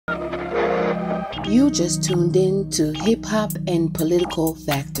You just tuned in to Hip Hop and Political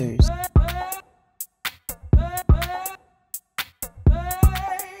Factors.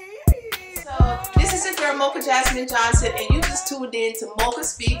 This is your girl Mokah Jasmine Johnson, and you just tuned in to Mokah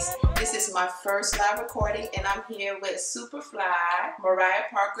Speaks. This is my first live recording, and I'm here with Superfly Mariah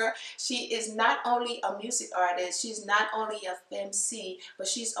Parker. She is not only a music artist, she's not only a MC, but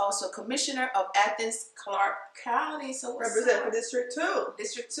she's also Commissioner of Athens, Clark County. So represent for District 2.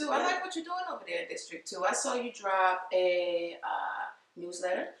 District 2. I like what you're doing over there in District 2. I saw you drop a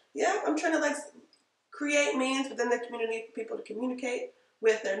newsletter. Yeah, I'm trying to create means within the community for people to communicate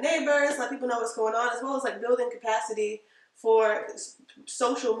with their neighbors, let people know what's going on, as well as building capacity for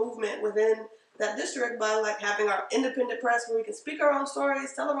social movement within that district by having our independent press where we can speak our own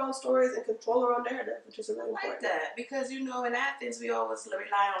stories, tell our own stories, and control our own narrative, which is really important. I like that because in Athens we always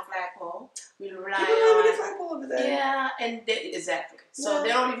rely on flagpole. We rely on flagpole over there. Yeah, and exactly. So they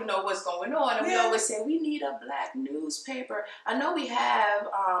don't even know what's going on, and we always say we need a black newspaper. I know we have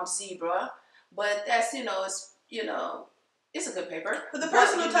Zebra, but that's it's a good paper. But the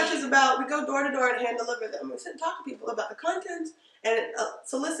personal touch is about, we go door to door and hand deliver them. We sit and talk to people about the content and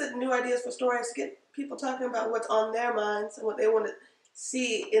solicit new ideas for stories to get people talking about what's on their minds and what they want to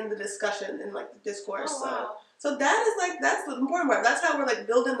see in the discussion and the discourse. Oh, wow. So that's the important part. That's how we're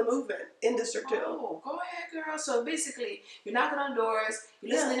building the movement in District 2. Oh, go ahead, girl. So basically, you're knocking on doors,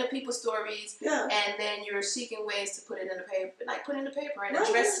 you're listening to people's stories, and then you're seeking ways to put it in the paper, and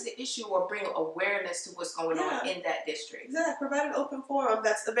address the issue or bring awareness to what's going on in that district. Exactly. Provide an open forum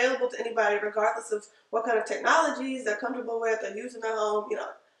that's available to anybody, regardless of what kind of technologies they're comfortable with, they're using at home.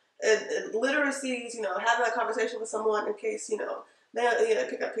 And literacies. Having a conversation with someone in case they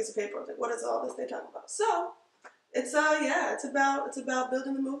pick up a piece of paper. What is all this they're talking about? So. It's about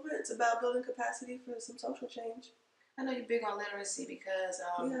building the movement. It's about building capacity for some social change. I know you're big on literacy because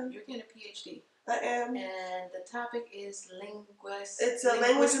you're getting a PhD. I am. And the topic is linguist. It's a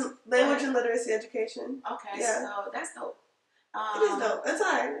language and literacy education. Okay, so that's dope. It is dope. It's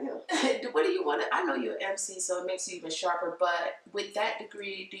alright. What do you want to? I know you're an MC, so it makes you even sharper. But with that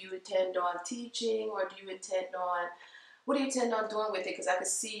degree, do you intend on teaching, or do you intend on? What do you intend on doing with it? Because I could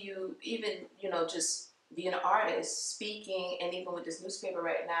see you even, just being an artist, speaking, and even with this newspaper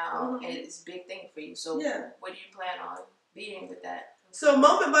right now, and it's a big thing for you. So what do you plan on being with that? So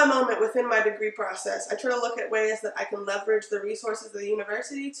moment by moment within my degree process, I try to look at ways that I can leverage the resources of the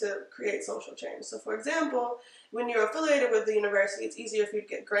university to create social change. So for example, when you're affiliated with the university, it's easier for you to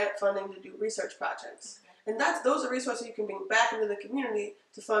get grant funding to do research projects. Okay. And those are resources you can bring back into the community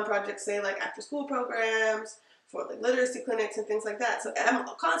to fund projects, say after school programs, for literacy clinics and things like that. So I'm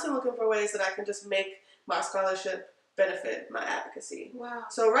constantly looking for ways that I can just make my scholarship benefit my advocacy. Wow.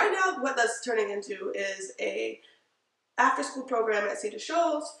 So right now what that's turning into is a after-school program at Cedar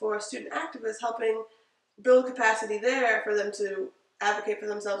Shoals for student activists, helping build capacity there for them to advocate for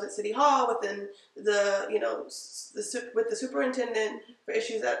themselves at City Hall within the, with the superintendent for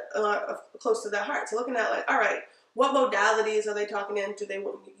issues that are close to their heart. So looking at all right, what modalities are they talking in? Do they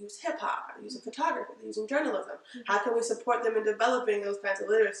want to use hip-hop? Are they using photography? Are they using journalism? How can we support them in developing those kinds of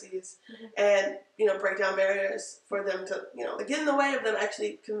literacies and, break down barriers for them to, get in the way of them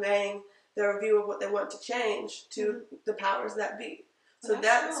actually conveying their view of what they want to change to the powers that be. So I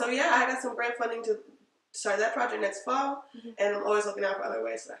got some grant funding to start that project next fall, and I'm always looking out for other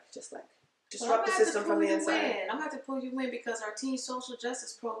ways that I can just disrupt the system from the inside. I'm going to have to pull you in because our teen social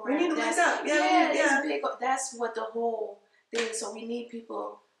justice program. We need to link up. It's big. That's what the whole thing. So we need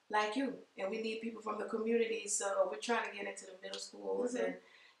people like you, and we need people from the community. So we're trying to get into the middle schools and.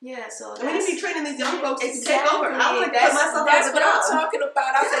 Yeah, so we need to be training these young folks to take over. I want to put myself That's out what job. I'm talking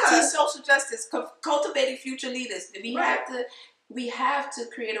about. I said teen social justice, cultivating future leaders. We have to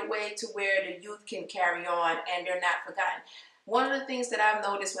create a way to where the youth can carry on and they're not forgotten. One of the things that I've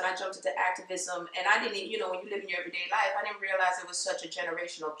noticed when I jumped into activism, and I didn't, when you live in your everyday life, I didn't realize there was such a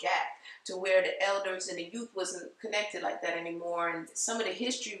generational gap to where the elders and the youth wasn't connected like that anymore, and some of the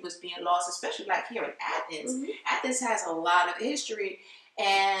history was being lost, especially here in Athens. Athens has a lot of history.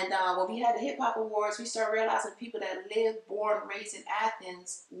 And when we had the Hip Hop Awards, we started realizing people that lived, born, raised in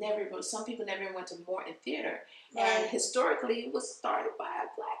Athens, some people never even went to Morton Theater. Right. And historically, it was started by a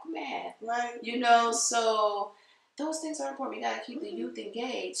black man. Right. So those things are important. We got to keep the youth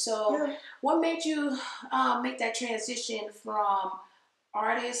engaged. So what made you make that transition from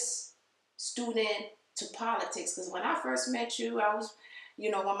artist, student, to politics? Because when I first met you, I was...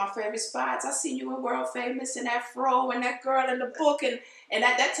 one of my favorite spots. I seen you in World Famous and that fro and that girl in the book. And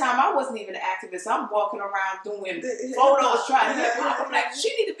at that time, I wasn't even an activist. I'm walking around doing photos, trying to hip-hop. I'm like, she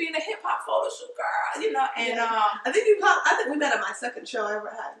need to be in a hip-hop photo shoot, girl. And I think we met at my second show I ever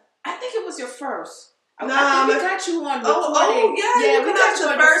had. I think it was your first. No, I think we got you on recording. Yeah, we got you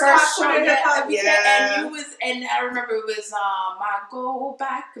on the first show. Yeah. And you was, and I remember it was my go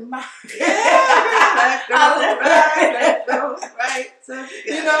back, my right. So,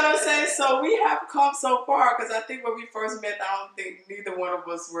 yeah. You know what I'm saying? So we have come so far because I think when we first met, I don't think neither one of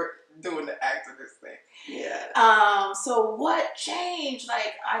us were doing the activist thing. Yeah. So what changed?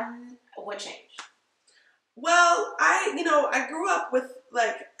 Like, what changed? Well, I grew up with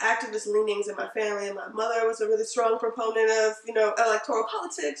like activist leanings in my family, and my mother was a really strong proponent of, electoral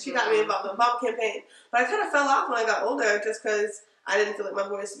politics. She got me involved in the Obama campaign, but I kind of fell off when I got older just because I didn't feel like my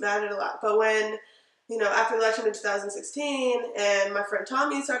voice mattered a lot. But when, after the election in 2016, and my friend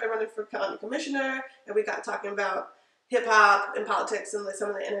Tommy started running for county commissioner, and we got talking about hip hop and politics and like some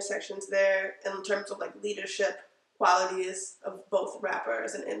of the intersections there in terms of like leadership qualities of both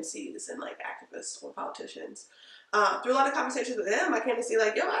rappers and MCs and like activists or politicians. Through a lot of conversations with him, I came to see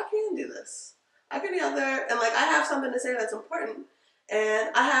like, yo, I can do this. I can be out there and like I have something to say that's important.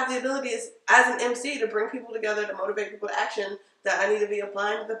 And I have the ability as an MC to bring people together, to motivate people to action that I need to be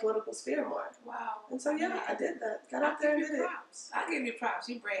applying to the political sphere more. Wow. And so yeah, I did that. Got out there and did it. I give you props.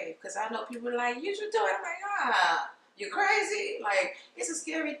 You brave. Because I know people are like, you should do it. I'm like, you're crazy. Like, it's a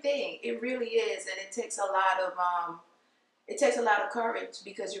scary thing. It really is. And it takes a lot of courage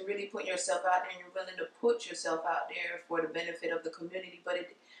because you're really putting yourself out there and you're willing to put yourself out there for the benefit of the community. But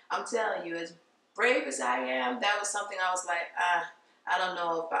I'm telling you, as brave as I am, that was something I was like, I don't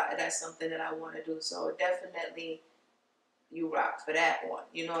know if that's something that I want to do. So definitely you rock for that one.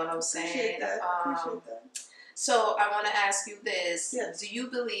 You know what I'm saying? Appreciate that. So I want to ask you this. Yes. Do you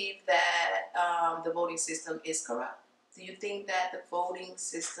believe that the voting system is corrupt? Do you think that the voting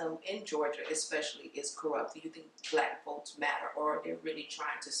system in Georgia especially is corrupt? Do you think black votes matter, or are they really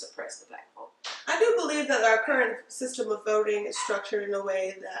trying to suppress the black vote? I do believe that our current system of voting is structured in a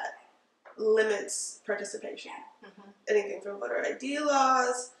way that limits participation. Mm-hmm. Anything from voter ID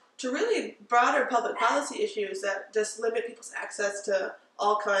laws to really broader public policy issues that just limit people's access to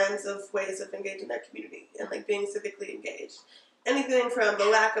all kinds of ways of engaging their community and like being civically engaged. Anything from the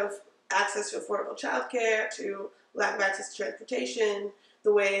lack of access to affordable childcare to lack of access to transportation,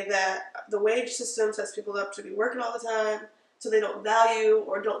 the way that the wage system sets people up to be working all the time so they don't value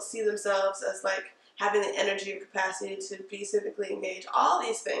or don't see themselves as like having the energy or capacity to be civically engaged. All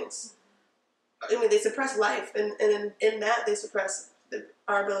these things, I mean, they suppress life, and in that they suppress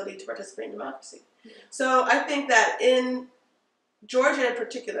our ability to participate in democracy. Yeah. So I think that in Georgia in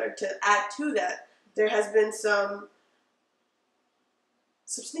particular, to add to that, there has been some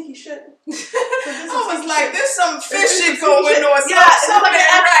sneaky shit. I was like, there's some fishy going on. Yeah, it's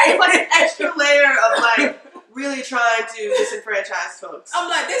like an extra layer of like really trying to disenfranchise folks. I'm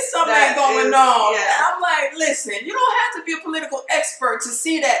like, there's something going on. Yeah. I'm like, listen, you don't have to be a political expert to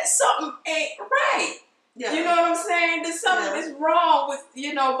see that something ain't right. Yeah. You know what I'm saying? There's something is wrong with,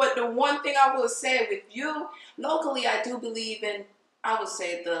 but the one thing I will say with you, locally, I do believe in, I would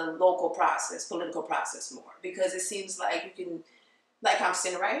say, the local process, political process more, because it seems like you can, like I'm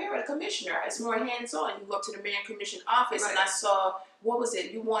sitting right here with a commissioner. It's more hands-on. You go up to the mayor and commission office, and I saw, what was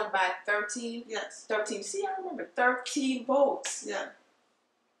it? You won by 13? Yes. 13. See, I remember 13 votes. Yeah.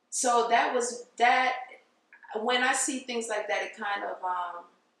 So that was that. When I see things like that, it kind of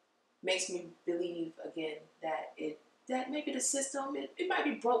makes me believe again that maybe the system, it might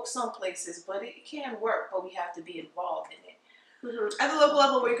be broke some places, but it can work. But we have to be involved in it. Mm-hmm. At the local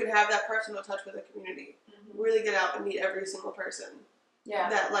level, where you can have that personal touch with the community, really get out and meet every single person. Yeah.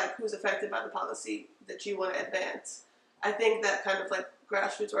 That like who's affected by the policy that you want to advance. I think that kind of like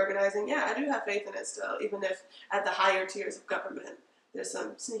grassroots organizing, I do have faith in it still, even if at the higher tiers of government there's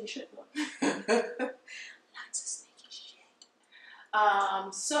some sneaky shit going on. Lots of sneaky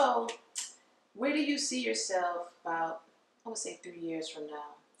shit. So where do you see yourself about, I would say 3 years from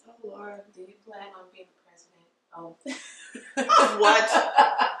now? Oh Lord. Do you plan on being the president of what?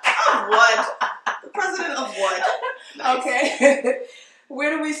 Of what? The president of what? Nice. Okay.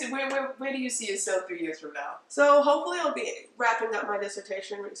 Where do you see yourself 3 years from now? So hopefully I'll be wrapping up my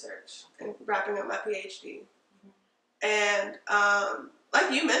dissertation research and wrapping up my PhD. Mm-hmm. And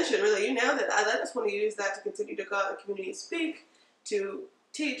like you mentioned, really, you nailed it. I just want to use that to continue to go out in the community and speak, to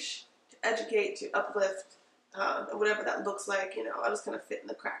teach, to educate, to uplift, and whatever that looks like. I'll just kind of fit in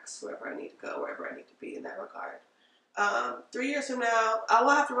the cracks wherever I need to go, wherever I need to be in that regard. 3 years from now, I will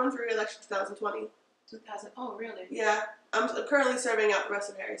have to run for re-election 2020. Oh, really? Yeah. I'm currently serving out the rest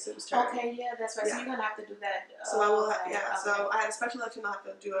of Harry Sim's term. Okay, yeah, that's right. Yeah. So you're going to have to do that. So I will have, so I had a special election. I'll have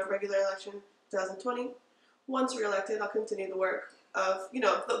to do a regular election 2020. Once re-elected, I'll continue the work of,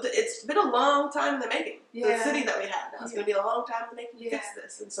 it's been a long time in the making. Yeah. The city that we have now. It's going to be a long time in the making to fix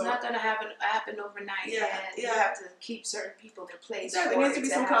this. And so it's not going to happen overnight. And you have to keep certain people in place. Exactly. There needs to be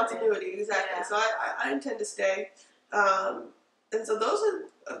some continuity. Exactly. Yeah. So I intend to stay. And so those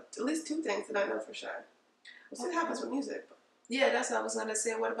are at least two things that I know for sure. We'll see what happens with music. Yeah, that's what I was going to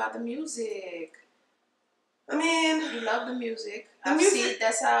say. What about the music? I mean, you love the music.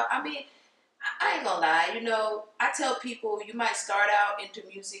 That's how, I ain't gonna lie, I tell people you might start out into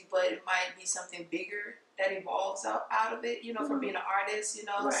music, but it might be something bigger that evolves out of it, from being an artist,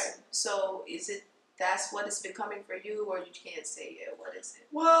 Right. So that's what it's becoming for you, or you can't say it? What is it?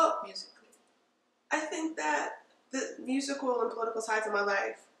 Well, musically, I think that the musical and political sides of my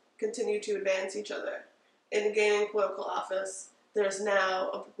life continue to advance each other. In gaining political office, there's now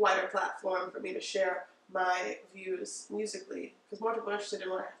a wider platform for me to share my views musically, because more people are interested in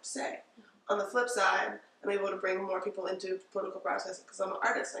what I have to say. On the flip side, I'm able to bring more people into the political process because I'm an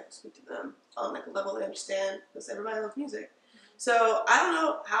artist and I can speak to them on a level they understand, because everybody loves music. So I don't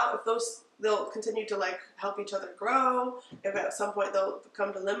know if they'll continue to help each other grow, if at some point they'll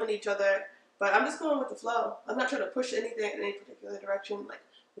come to limit each other, but I'm just going with the flow. I'm not trying to push anything in any particular direction,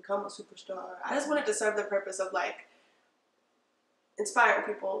 become a superstar. I just wanted to serve the purpose of inspiring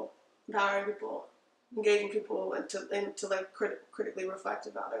people, empowering people, engaging people, and to critically reflect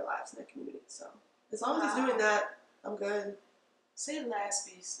about their lives and their community. So as long as it's doing that, I'm good. Say the last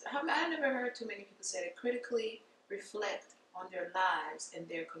piece. I never heard too many people say that. Critically reflect on their lives and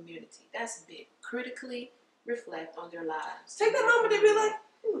their community. That's big. Critically reflect on their lives. Take that moment and be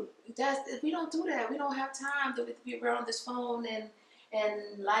like, we don't do that. We don't have time to be around this phone and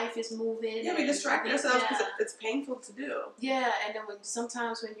life is moving. Yeah, we distract ourselves because it's painful to do. Yeah, and then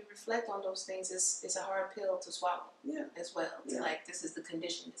sometimes when you reflect on those things, it's a hard pill to swallow. Yeah. As well. Yeah. This is the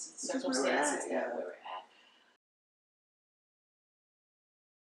condition. This is the circumstances where we're at.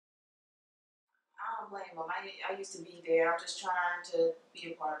 I don't blame them. I used to be there. I'm just trying to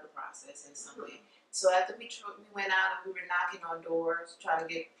be a part of the process in some way. So after we went out and we were knocking on doors, trying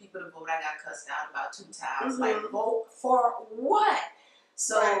to get people to vote, I got cussed out about 2 times. Vote for what?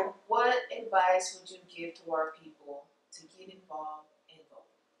 So what advice would you give to our people to get involved and vote?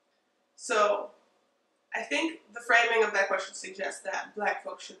 So I think the framing of that question suggests that Black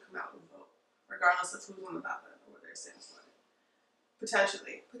folks should come out and vote, regardless of who's on the ballot or what their stance on it.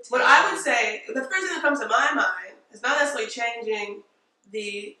 Potentially. What I would say, the first thing that comes to my mind is not necessarily changing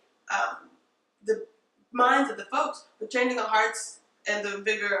the minds of the folks, but changing the hearts and the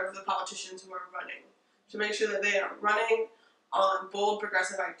vigor of the politicians who are running, to make sure that they are running on bold,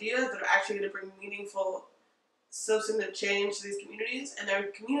 progressive ideas that are actually going to bring meaningful, substantive change to these communities, and they're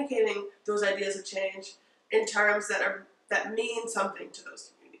communicating those ideas of change in terms that mean something to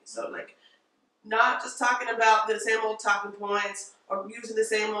those communities. So, not just talking about the same old talking points or using the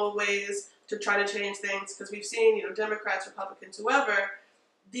same old ways to try to change things, because we've seen, Democrats, Republicans, whoever,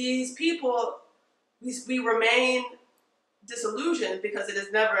 these people, we remain disillusioned because it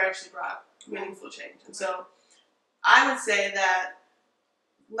has never actually brought meaningful change. And so I would say that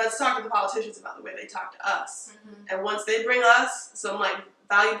let's talk to the politicians about the way they talk to us. And once they bring us some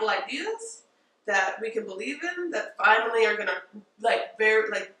valuable ideas that we can believe in, that finally are gonna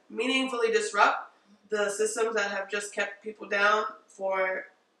very meaningfully disrupt the systems that have just kept people down for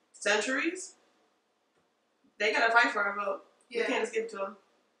centuries, they gotta fight for our vote. We can't just give it to them.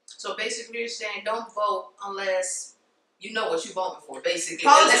 So basically you're saying don't vote unless you know what you're voting for, basically.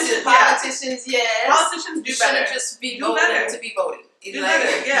 Politicians, politicians, yes. Politicians do better. Shouldn't just be voting to be voting. Do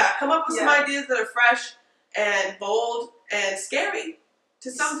better, yeah. Come up with some ideas that are fresh and bold and scary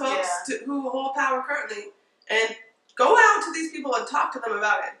to some folks who hold power currently. And go out to these people and talk to them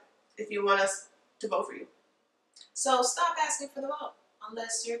about it if you want us to vote for you. So stop asking for the vote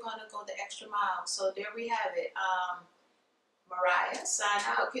unless you're going to go the extra mile. So there we have it. Mariah, sign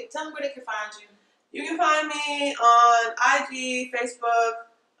out. Tell them where they can find you. You can find me on IG, Facebook,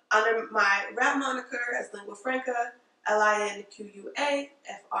 under my rap moniker as Lingua Franca, LINQUA,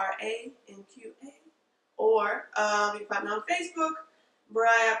 FRANQA. Or you can find me on Facebook,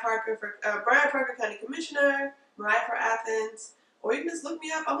 Mariah Parker County Commissioner, Mariah for Athens. Or you can just look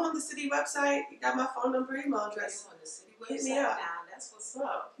me up. I'm on the city website. You got my phone number, email address. On the city website. Hit me up. Now. That's what's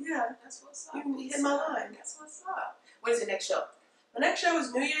up. Yeah. That's what's up. You can hit my line. That's what's up. When's the next show? The next show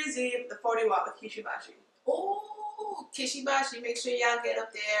is New Year's Eve, the 40 Watt with Kishibashi. Oh, Kishibashi. Make sure y'all get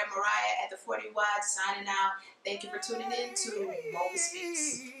up there. Mariah at the 40 Watt signing out. Thank you for tuning in to Mokah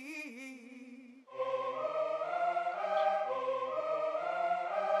Speaks.